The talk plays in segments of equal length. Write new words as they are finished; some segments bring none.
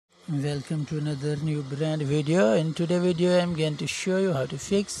Welcome to another new brand video. In today's video I'm going to show you how to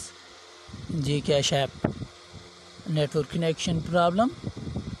fix Gcash app network connection problem,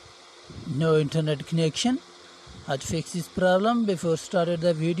 no internet connection. How to fix this problem. Before starting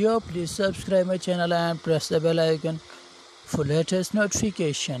the video, please subscribe my channel and press the bell icon for latest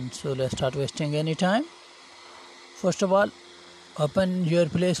notification. So let's start wasting any time. First of all, open your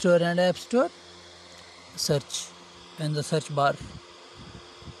Play Store and App Store. Search in the search bar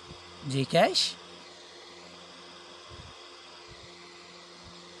Gcash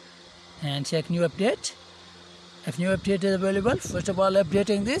and check new update. If new update is available, first of all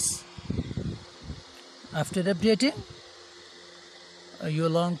updating this. After updating, you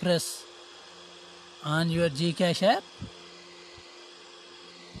long press on your Gcash app.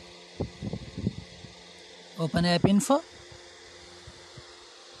 Open app info.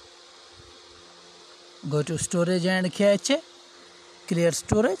 Go to storage and cache. Clear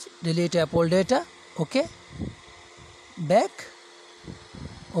storage, delete app all data. Okay. Back.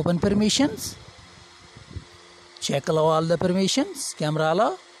 Open permissions. Check allow all the permissions. Camera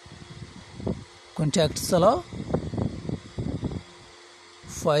allow. Contacts allow.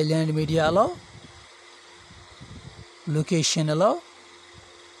 File and media allow. Location allow.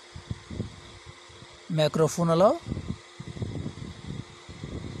 Microphone allow.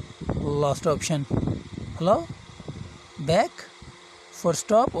 Last option allow. Back. For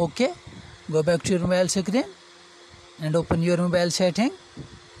stop, okay. Go back to your mobile screen and open your mobile setting.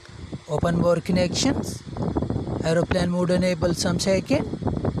 Open more connections. Aeroplane mode enable some second,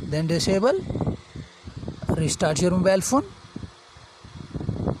 then disable. Restart your mobile phone.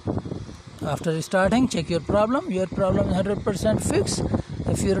 After restarting, check your problem. Your problem is 100% fixed.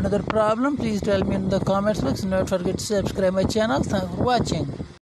 If you have another problem, please tell me in the comments box. Don't forget to subscribe my channel. Thanks for watching.